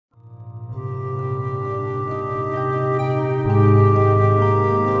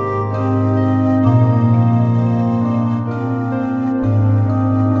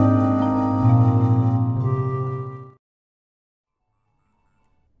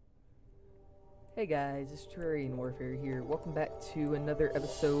Hey guys, it's Terraria Warfare here. Welcome back to another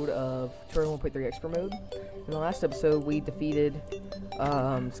episode of Terraria 1.3 Expert Mode. In the last episode, we defeated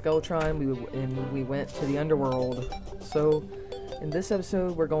Skeletron, and we went to the underworld. So, in this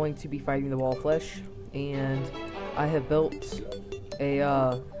episode, we're going to be fighting the Wall of Flesh, and I have built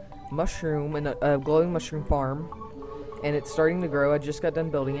a mushroom, and a glowing mushroom farm, and it's starting to grow. I just got done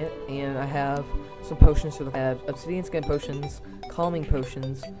building it, and I have some potions for the I have obsidian skin potions, calming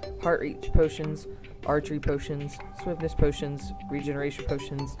potions, heart reach potions, archery potions, swiftness potions, regeneration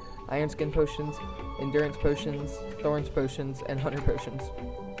potions, iron skin potions, endurance potions, thorns potions, and hunter potions.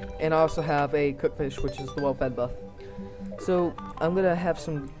 And I also have a cookfish, which is the well-fed buff. So I'm gonna have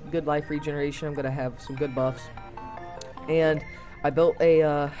some good life regeneration. I'm gonna have some good buffs, and I built a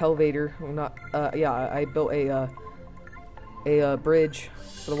elevator. Well, not I built a bridge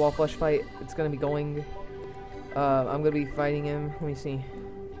for the Wall of Flesh fight. It's gonna be going. I'm gonna be fighting him. Let me see.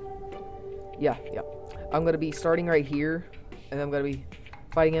 Yeah. I'm gonna be starting right here, and I'm gonna be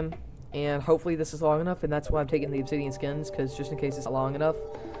fighting him. And hopefully this is long enough, and that's why I'm taking the obsidian skins, because just in case it's not long enough.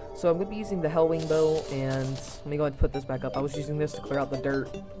 So I'm gonna be using the Hellwing bow, and let me go ahead and put this back up. I was using this to clear out the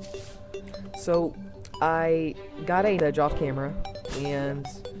dirt. So I got a edge off camera, and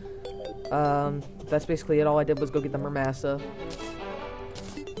that's basically it. All I did was go get the Mermassa.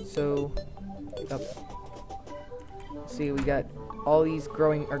 So, see, we got all these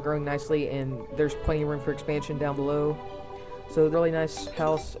growing nicely, and there's plenty of room for expansion down below. So really nice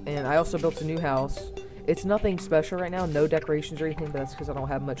house, and I also built a new house. It's nothing special right now, no decorations or anything, but that's because I don't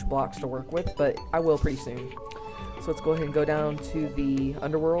have much blocks to work with, but I will pretty soon. So let's go ahead and go down to the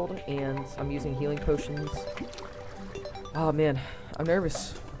underworld, and I'm using healing potions. Oh man, I'm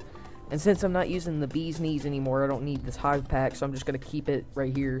nervous. And since I'm not using the bee's knees anymore, I don't need this hive pack, so I'm just going to keep it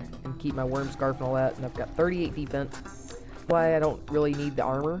right here and keep my worm scarf and all that. And I've got 38 defense. Why I don't really need the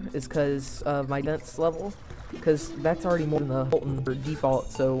armor is because of my defense level, because that's already more than the Bolton for default,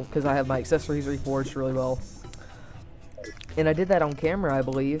 so because I have my accessories reforged really well. And I did that on camera, I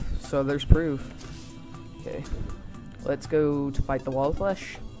believe, so there's proof. Okay, let's go to fight the Wall of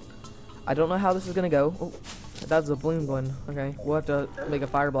Flesh. I don't know how this is going to go. Oh. That's a bloom one. Okay, we'll have to make a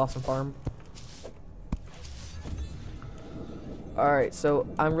fire blossom farm. Alright, so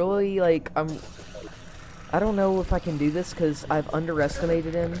I'm really I don't know if I can do this because I've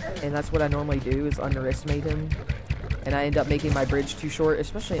underestimated him, and that's what I normally do, is underestimate him. And I end up making my bridge too short,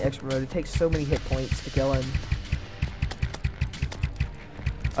 especially in expert mode. It takes so many hit points to kill him.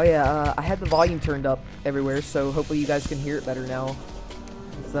 Oh yeah, I had the volume turned up everywhere, so hopefully you guys can hear it better now.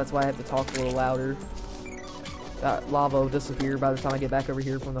 So that's why I have to talk a little louder. That lava will disappear by the time I get back over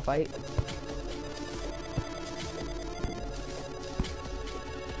here from the fight.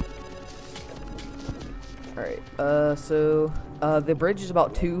 Alright, so the bridge is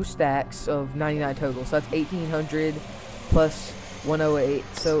about 2 stacks of 99 total, so that's 1800 plus 108,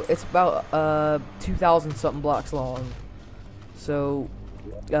 so it's about 2,000 something blocks long. So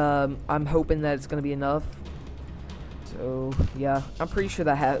I'm hoping that it's gonna be enough. So yeah, I'm pretty sure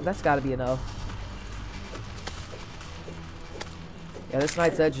that's gotta be enough. Yeah, this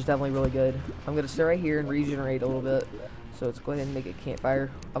Night's Edge is definitely really good. I'm going to stay right here and regenerate a little bit. So let's go ahead and make a campfire.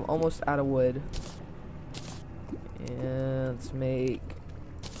 I'm almost out of wood. And let's make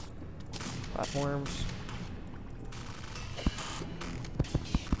platforms.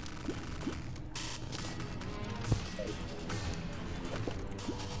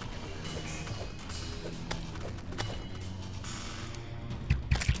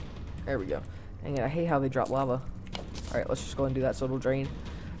 There we go. Dang it, I hate how they drop lava. Alright, let's just go and do that so it'll drain.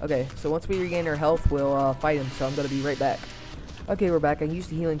 Okay, so once we regain our health, we'll fight him, so I'm going to be right back. Okay, we're back. I used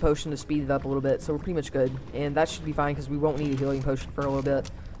the healing potion to speed it up a little bit, so we're pretty much good. And that should be fine, because we won't need a healing potion for a little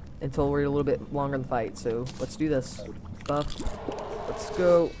bit until we're a little bit longer in the fight. So, let's do this. Buff. Let's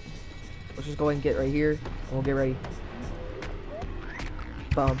go. Let's just go ahead and get right here, and we'll get ready.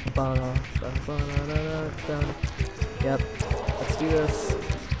 Yep. Let's do this.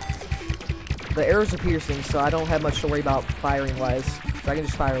 The arrows are piercing, so I don't have much to worry about firing-wise. So I can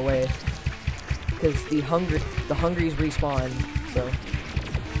just fire away. Because the hungries respawn, so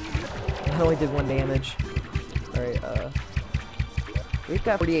I only did 1 damage. Alright, we've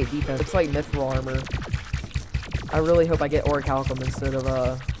got 48 defense. Looks like mithril armor. I really hope I get orichalcum instead of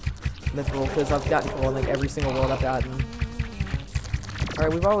mithril, because I've gotten full in like every single world I've gotten.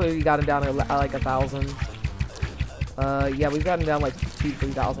 Alright, we've already gotten down to like 1,000. Yeah, we've gotten down like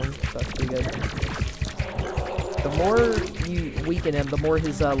 2,000-3,000, so that's pretty good. The more you weaken him, the more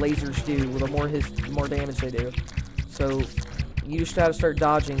his lasers do, the more damage they do. So you just gotta start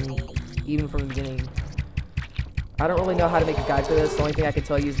dodging even from the beginning. I don't really know how to make a guide for this. The only thing I can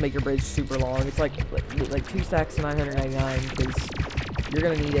tell you is make your bridge super long. It's like 2 stacks of 999 because you're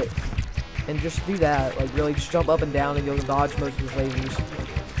gonna need it. And just do that. Like really, just jump up and down, and you'll dodge most of his lasers.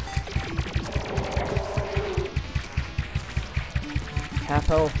 Half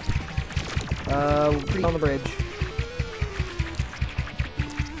health. Pretty on the bridge.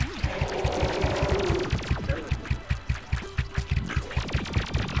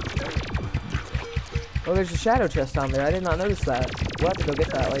 Oh, there's a shadow chest down there. I did not notice that. We'll have to go get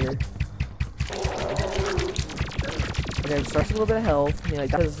that later. Okay, it starts with a little bit of health. You know,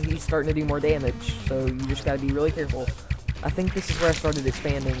 because he's starting to do more damage, so you just gotta be really careful. I think this is where I started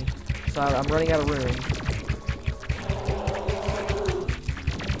expanding, so I'm running out of room.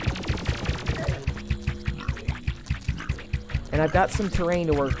 And I've got some terrain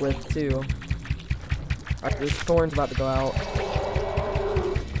to work with, too. Alright, this thorn's about to go out.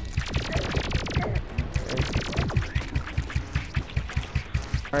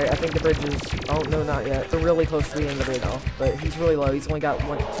 Alright, I think the bridge is... Oh, no, not yet. They're really close to the end of the bridge now. But he's really low. He's only got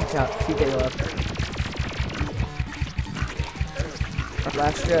 2K left.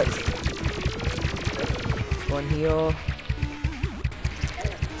 Last stretch. One heal.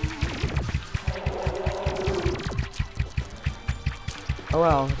 Oh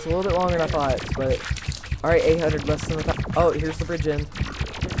wow, it's a little bit longer than I thought, but... Alright, 800 less than the top. Oh, here's the bridge in.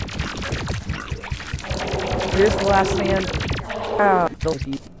 Here's the last man. Ah,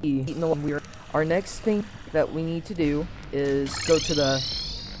 eating the one we were. Our next thing that we need to do is go to the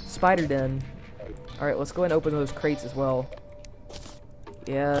spider den. Alright, let's go ahead and open those crates as well.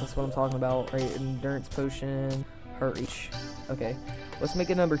 Yeah, that's what I'm talking about. Right, endurance potion, heart reach. Okay, let's make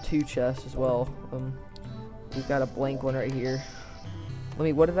a number 2 chest as well. We've got a blank one right here. Let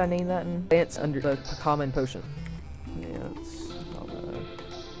me, what did I name that in? Advance under the common potion. Yeah,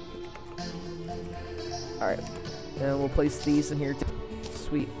 alright. And we'll place these in here too.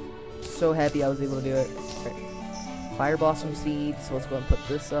 Sweet. So happy I was able to do it. Right. Fire blossom seed, so let's go ahead and put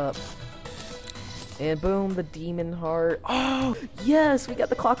this up. And boom, the demon heart. Oh, yes, we got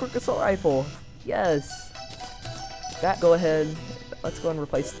the clockwork assault rifle. Yes. That, go ahead. Let's go and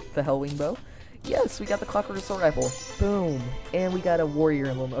replace the Hellwing bow. Yes, we got the clockwork assault rifle. Boom. And we got a warrior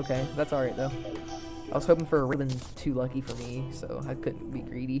emblem. Okay, that's alright though. I was hoping for a ribbon too lucky for me, so I couldn't be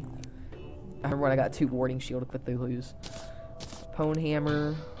greedy. I remember when I got 2 warding shield with the lose. Pwn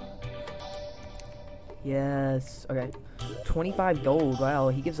hammer. Yes. Okay. 25 gold. Wow,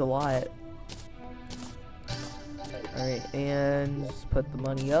 he gives a lot. Alright, and just put the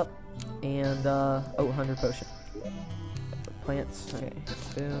money up. And, oh, 100 potion. Plants. Okay,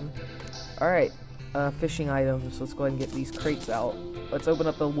 boom. Alright, fishing items. Let's go ahead and get these crates out. Let's open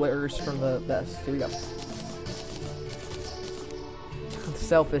up the worst from the best. Here we go.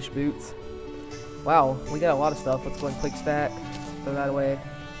 Selfish boots. Wow, we got a lot of stuff. Let's go ahead and quick stack. Throw that away.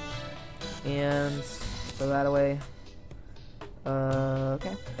 And throw that away.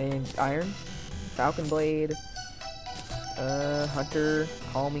 Okay. And iron. Falcon blade. Hunter.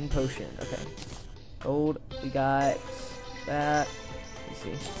 Calming potion. Okay. Gold. We got that. Let's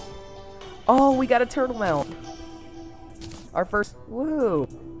see. Oh, we got a turtle mount. Our first. Woo.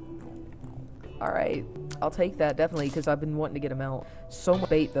 Alright. I'll take that, definitely, because I've been wanting to get a mount. So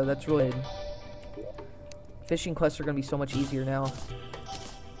much bait, though. That's really good. Fishing quests are going to be so much easier now.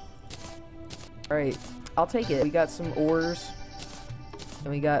 Alright. I'll take it. We got some ores.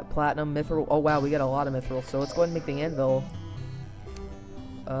 And we got platinum, mithril. Oh, wow. We got a lot of mithril. So let's go ahead and make the anvil.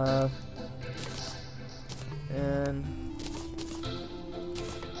 And...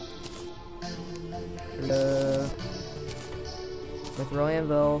 mithril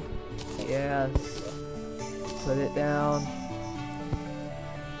anvil. Yes. Put it down.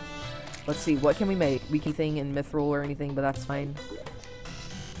 Let's see, what can we make? We can thing in mithril or anything, but that's fine.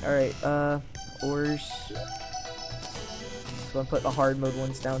 Alright, ores. So I'm put the hard mode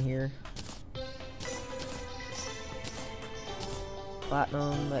ones down here.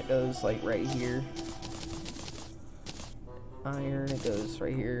 Platinum, that goes like right here. Iron, it goes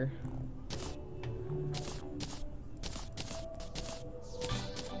right here.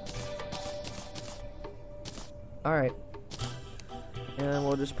 Alright. And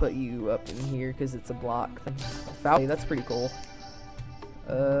we'll just put you up in here because it's a block thing. Valley, that's pretty cool.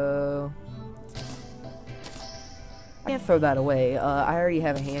 I can't throw that away. I already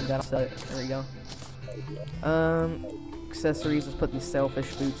have a handgun set. There we go. Accessories, let's put these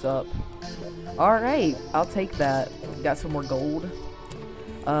sailfish boots up. Alright, I'll take that. Got some more gold.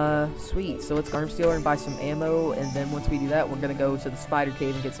 Sweet. So let's go Arm Stealer and buy some ammo, and then once we do that, we're gonna go to the spider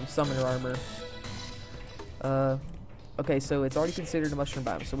cave and get some summoner armor. Okay, so it's already considered a mushroom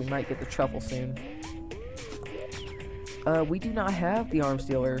biome, so we might get the truffle soon. We do not have the arms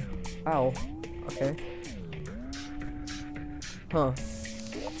dealer. Ow. Okay. Huh.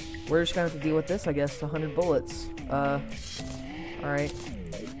 We're just gonna have to deal with this, I guess. 100 bullets. Alright.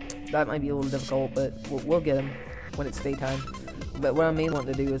 That might be a little difficult, but we'll get him when it's daytime. But what I mainly want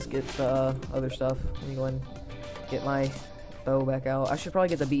to do is get other stuff. Let me go and get my bow back out. I should probably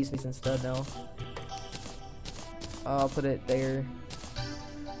get the bee's knees instead now. I'll put it there.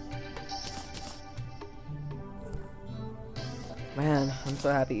 Man, I'm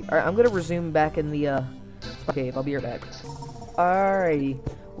so happy. Alright, I'm gonna resume back in the cave. I'll be right back. Alrighty,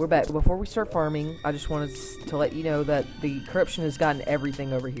 we're back. Before we start farming, I just wanted to let you know that the corruption has gotten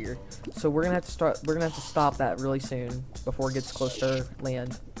everything over here. So we're gonna have to start. We're gonna have to stop that really soon before it gets close to our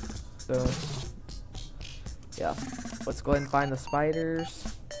land. So yeah, let's go ahead and find the spiders,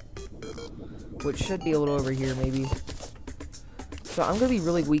 which should be a little over here maybe. So I'm gonna be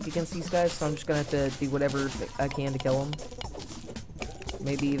really weak against these guys, so I'm just gonna have to do whatever I can to kill them.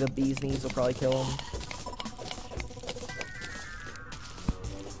 Maybe the bee's knees will probably kill them.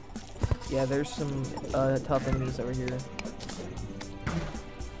 Yeah, there's some tough enemies over here.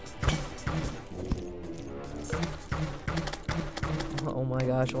 Oh my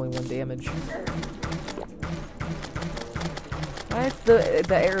gosh, only 1 damage.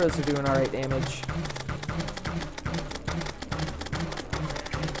 The arrows are doing alright damage.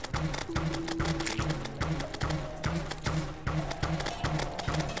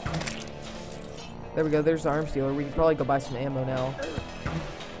 There we go, there's the arms dealer. We can probably go buy some ammo now.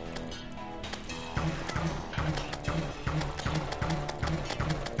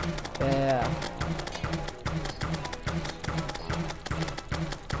 Yeah.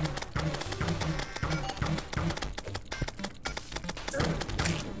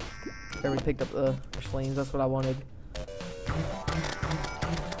 There, we picked up the slings. That's what I wanted.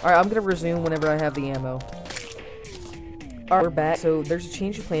 Alright, I'm gonna resume whenever I have the ammo. Alright, we're back. So there's a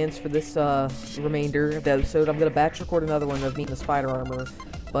change of plans for this remainder of the episode. I'm gonna batch record another one of me in the spider armor,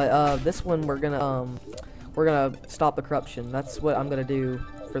 but this one we're gonna stop the corruption. That's what I'm gonna do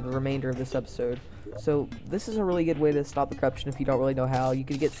for the remainder of this episode. So this is a really good way to stop the corruption if you don't really know how. You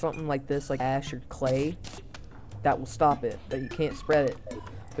could get something like this, like ash or clay, that will stop it, but you can't spread it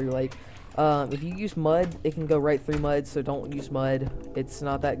through. Like if you use mud, it can go right through mud, so don't use mud. It's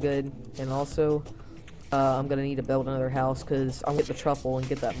not that good. And also I'm gonna need to build another house because I'm gonna get the truffle and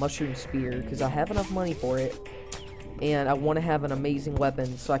get that mushroom spear because I have enough money for it, and I want to have an amazing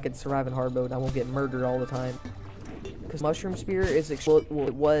weapon so I can survive in hard mode and I won't get murdered all the time. Because mushroom spear is it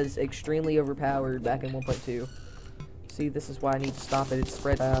was extremely overpowered back in 1.2. See, this is why I need to stop it. It's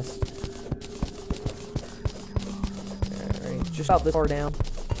spread fast. Alright, just about this far down.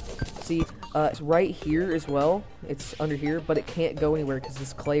 See, it's right here as well. It's under here, but it can't go anywhere because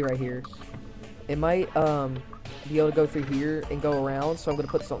this clay right here. It might be able to go through here and go around, so I'm gonna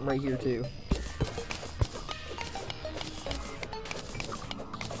put something right here too.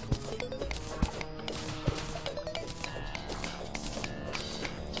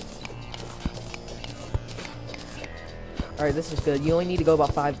 Alright, this is good. You only need to go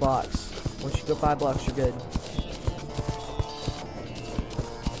about 5 blocks. Once you go 5 blocks, you're good.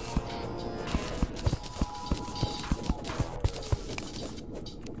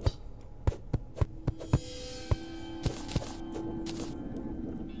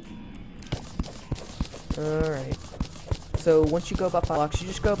 Alright. So once you go about 5 blocks, you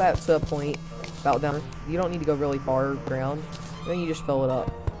just go back to a point about down. You don't need to go really far ground. Then you just fill it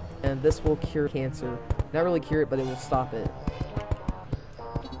up. And this will cure cancer. Not really cure it, but it will stop it.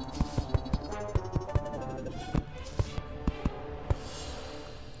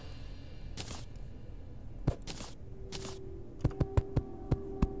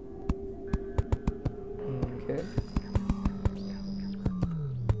 Okay.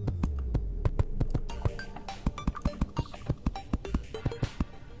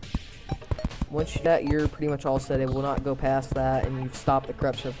 Once you do that, you're pretty much all set. It will not go past that, and you've stopped the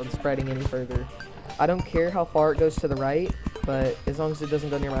corruption from spreading any further. I don't care how far it goes to the right, but as long as it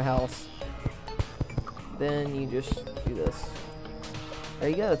doesn't go near my house, then you just do this. There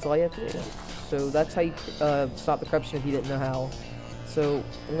you go, that's all you have to do. So that's how you stop the corruption if you didn't know how. So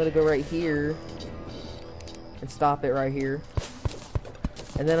I'm going to go right here and stop it right here.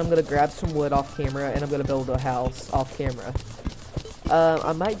 And then I'm going to grab some wood off camera and I'm going to build a house off camera.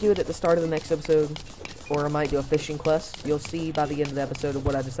 I might do it at the start of the next episode, or I might do a fishing quest. You'll see by the end of the episode of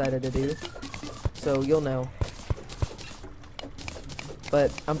what I decided to do. So you'll know.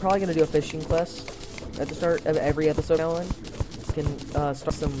 But I'm probably going to do a fishing quest at the start of every episode now on. You can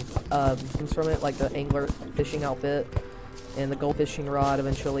start some things from it, like the angler fishing outfit, and the gold fishing rod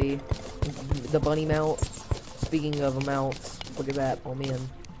eventually, the bunny mount, speaking of amounts, look at that. Oh man.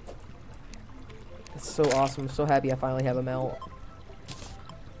 That's so awesome. I'm so happy I finally have a mount.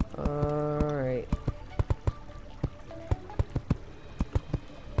 Alright.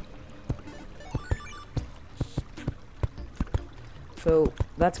 So,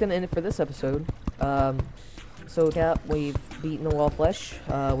 that's going to end it for this episode. So, yeah, we've beaten the wall flesh.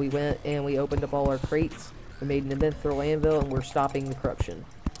 We went and we opened up all our crates. We made an mithril anvil, and we're stopping the corruption.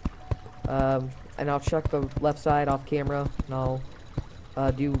 And I'll check the left side off camera, and I'll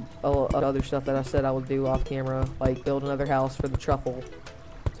do other stuff that I said I would do off camera, like build another house for the truffle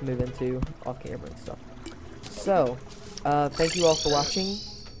to move into off camera and stuff. So, thank you all for watching.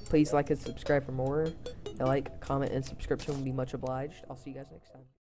 Please like and subscribe for more. A like, comment, and subscription would be much obliged. I'll see you guys next time.